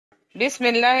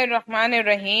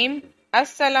Bismillahirrahmanirrahim.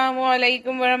 Assalamu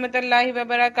alaikum warahmatullahi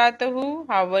wabarakatuhu.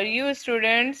 How are you,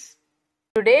 students?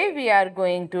 Today we are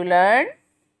going to learn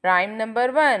rhyme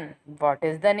number 1. What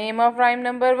is the name of rhyme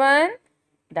number 1?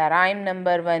 The rhyme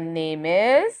number 1 name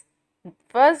is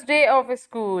First Day of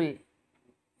School.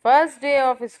 First day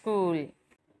of school.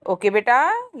 Okay,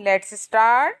 beta, let's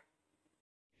start.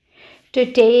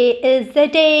 Today is the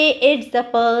day, it's the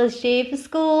first day of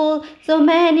school. So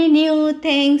many new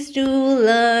things to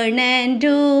learn and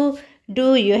do.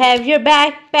 Do you have your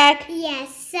backpack?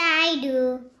 Yes, I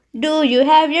do. Do you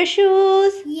have your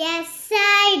shoes? Yes,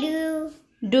 I do.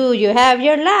 Do you have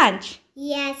your lunch?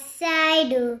 Yes, I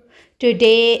do.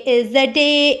 Today is the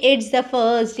day, it's the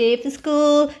first day of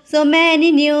school. So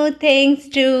many new things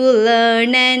to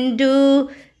learn and do.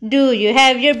 Do you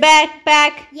have your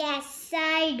backpack? Yes,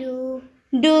 I do.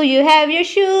 Do you have your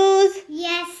shoes?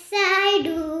 Yes, I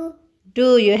do.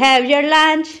 Do you have your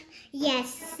lunch?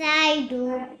 Yes, I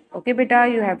do. Okay, beta,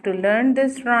 you have to learn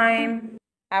this rhyme.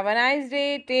 Have a nice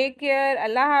day. Take care.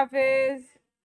 Allah Hafiz.